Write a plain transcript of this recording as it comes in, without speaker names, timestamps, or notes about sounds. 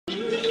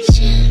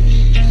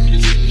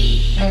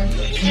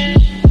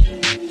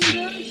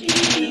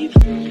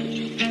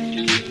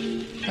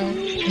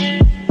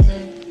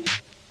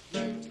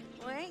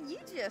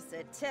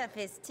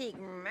Fistique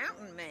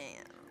mountain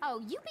man. Oh,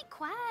 you be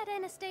quiet,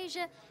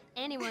 Anastasia.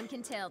 Anyone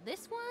can tell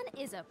this one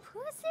is a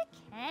pussy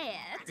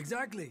cat.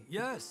 Exactly,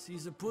 yes,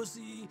 he's a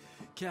pussy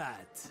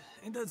cat.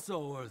 Ain't that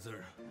so,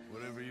 Arthur?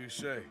 Whatever you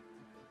say.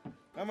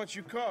 How much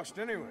you cost,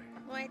 anyway?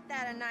 Well, ain't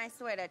that a nice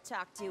way to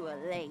talk to a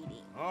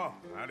lady? Oh,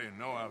 I didn't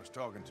know I was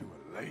talking to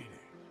a lady.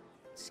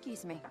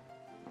 Excuse me.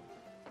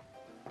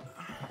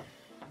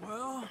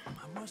 Well,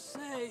 I must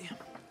say,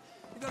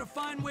 you got a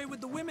fine way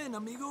with the women,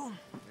 amigo.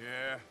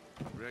 Yeah,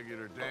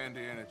 regular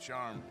dandy and a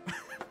charm.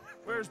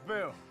 Where's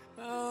Bill?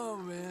 Oh,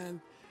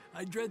 man,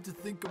 I dread to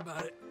think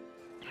about it.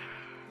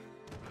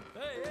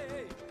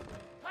 Hey!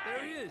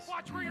 There he is.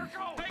 Watch where you're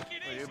going. Take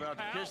it easy, Are you about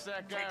to kiss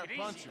that guy or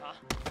punch him?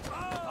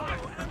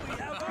 Oh, and we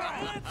have our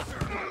answer!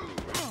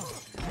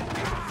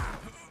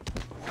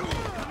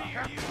 Come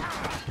here, you.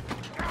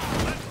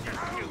 Let's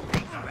just shoot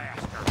these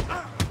bastards.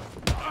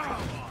 Come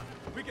on.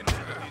 We can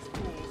handle these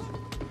fools.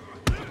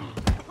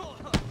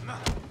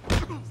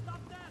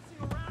 Stop dancing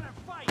around and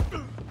fight!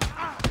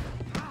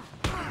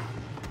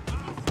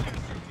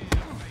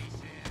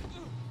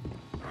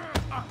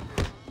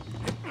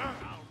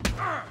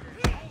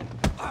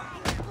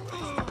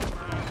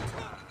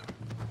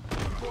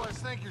 You boys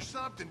think you're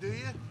something, do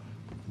you?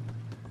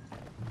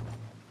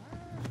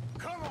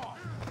 Come on,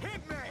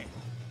 hit me!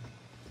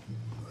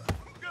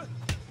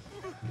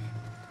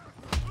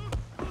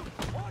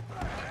 What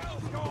the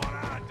hell's going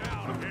on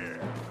down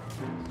here?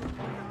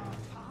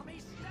 Tommy,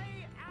 stay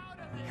out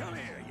of this. Come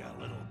here, you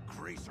little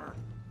greaser.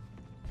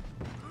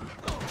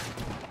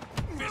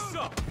 Fists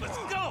up, let's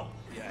go!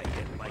 Yeah, you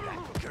didn't like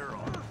that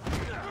girl.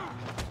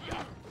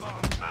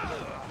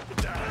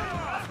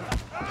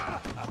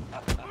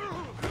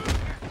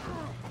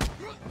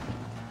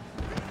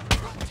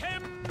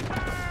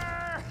 Timber!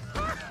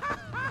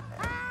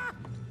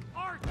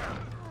 Arthur,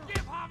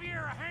 give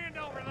Javier a hand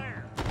over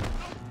there.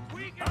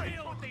 We can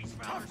deal with these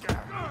fellas. Go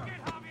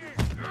get Javier.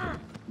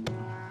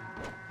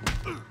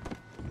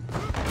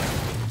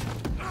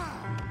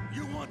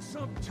 You want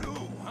some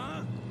too,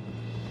 huh?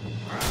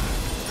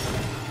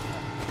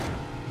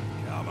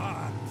 Come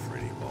on,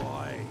 pretty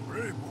boy.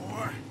 Pretty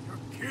boy?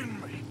 You're kidding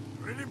me.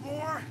 Pretty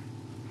boy?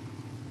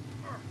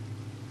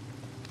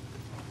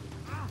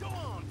 Go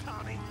on,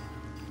 Tommy.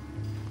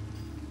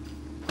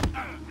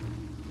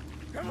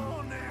 Come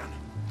on, then.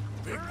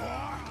 Big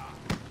boy.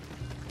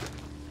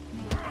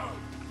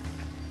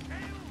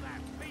 Handle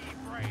that beef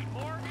brain,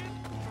 Morgan.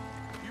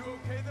 You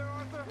okay there,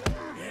 Arthur?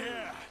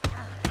 Yeah,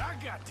 I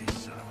got this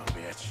son of a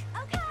bitch.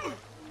 Okay.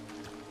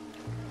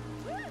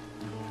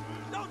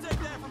 Don't take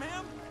that from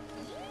him!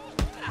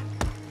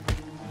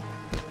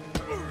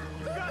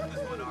 You got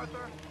this one,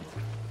 Arthur.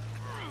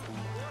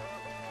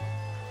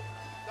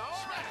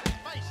 Smash his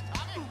face,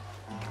 Tommy.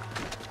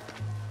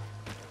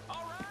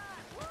 All right!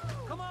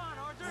 Come on,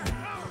 Arthur!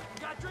 We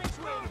got drinks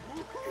waiting!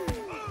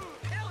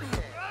 Hell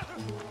yeah.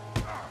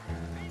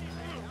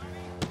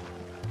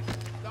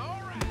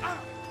 All right.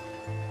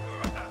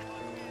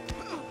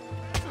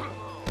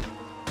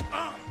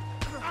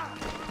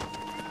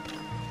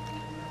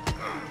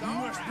 You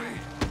must be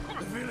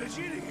the village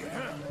idiot,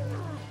 huh?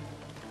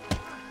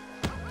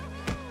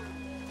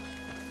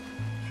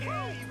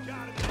 Yeah, you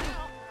got it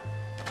now.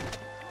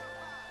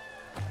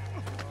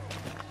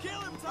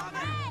 Kill him, Tommy!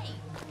 Hey!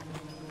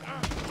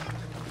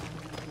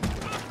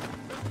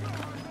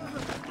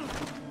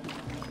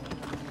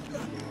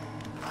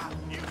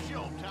 You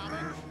show him, Tommy.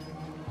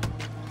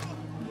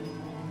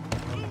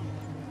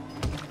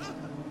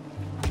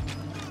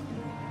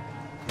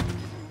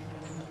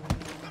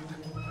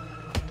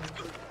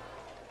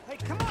 Hey,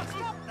 come on,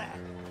 stop that!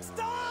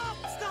 Stop!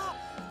 Stop!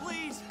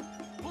 Please,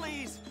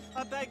 please,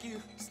 I beg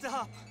you,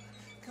 stop.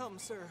 Come,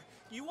 sir.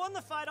 You won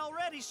the fight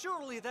already.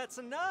 Surely that's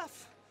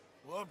enough.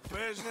 What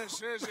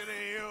business is it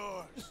of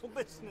yours? No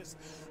business.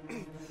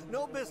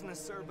 No business,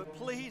 sir, but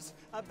please,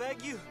 I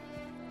beg you.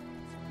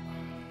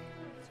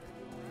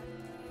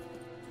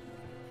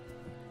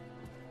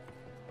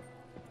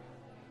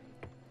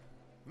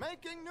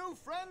 Making new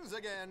friends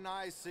again,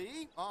 I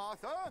see,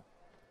 Arthur.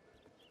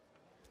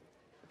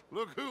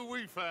 Look who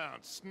we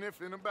found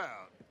sniffing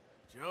about.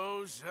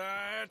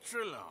 Josiah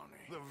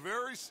Trelawney. The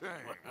very same.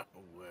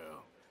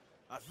 Well,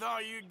 I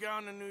thought you'd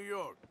gone to New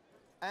York.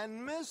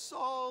 And miss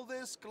all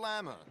this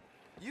glamour.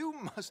 You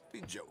must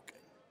be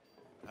joking.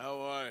 How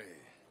are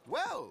you?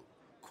 Well,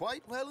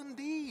 quite well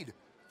indeed.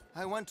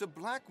 I went to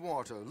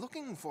Blackwater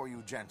looking for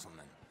you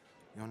gentlemen.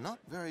 You're not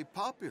very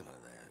popular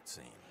there, it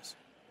seems.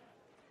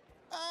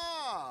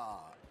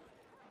 Ah,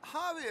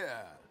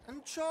 Javier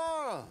and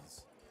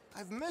Charles.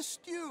 I've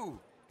missed you.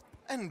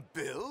 And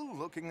Bill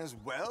looking as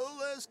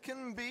well as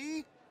can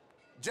be.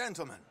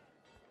 Gentlemen,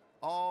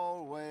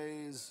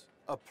 always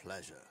a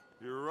pleasure.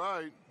 You're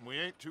right. We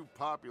ain't too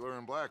popular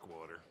in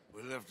Blackwater.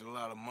 We left a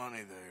lot of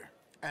money there.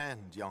 And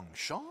young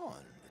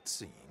Sean, it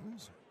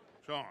seems.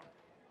 Sean,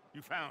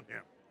 you found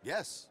him.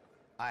 Yes,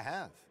 I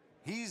have.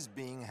 He's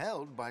being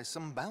held by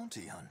some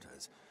bounty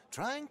hunters,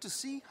 trying to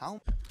see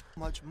how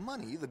much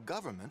money the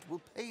government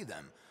will pay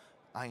them.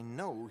 I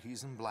know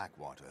he's in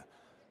Blackwater,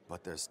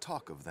 but there's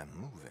talk of them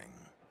moving.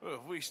 Well,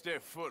 if we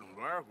step foot in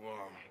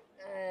Blackwater...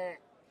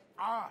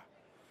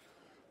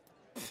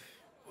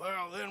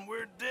 Well, then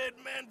we're dead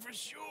men for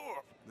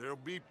sure. There'll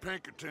be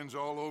Pinkertons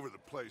all over the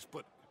place,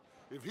 but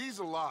if he's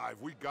alive,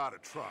 we gotta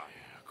try.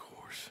 Yeah, of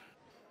course.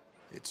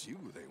 It's you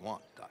they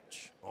want,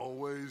 Dutch.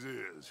 Always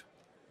is.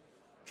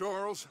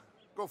 Charles,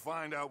 go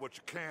find out what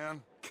you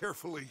can,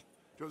 carefully.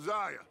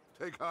 Josiah,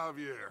 take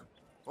Javier.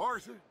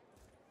 Arthur,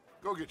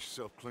 go get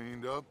yourself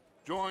cleaned up.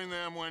 Join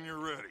them when you're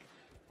ready.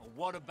 Well,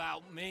 what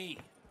about me?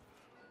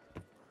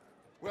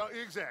 Well,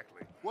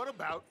 exactly. What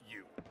about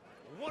you?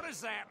 What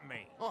does that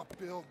mean? Oh,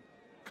 Bill,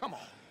 come on.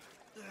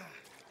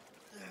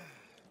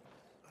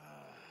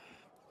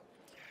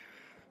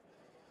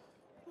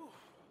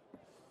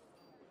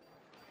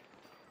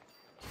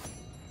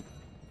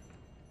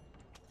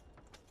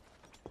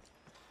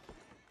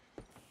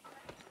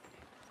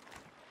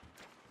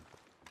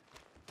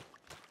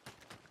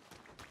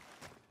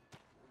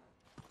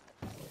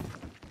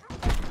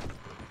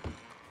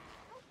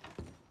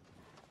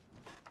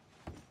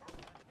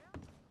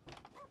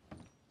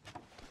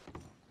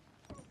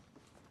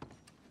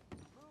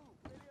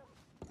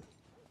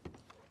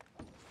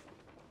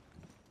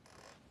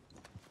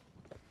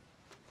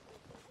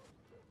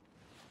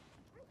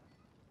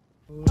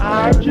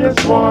 I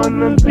just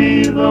wanna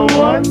be the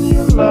one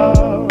you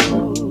love.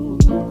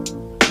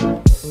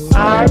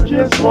 I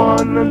just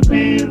wanna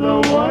be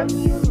the one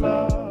you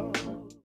love.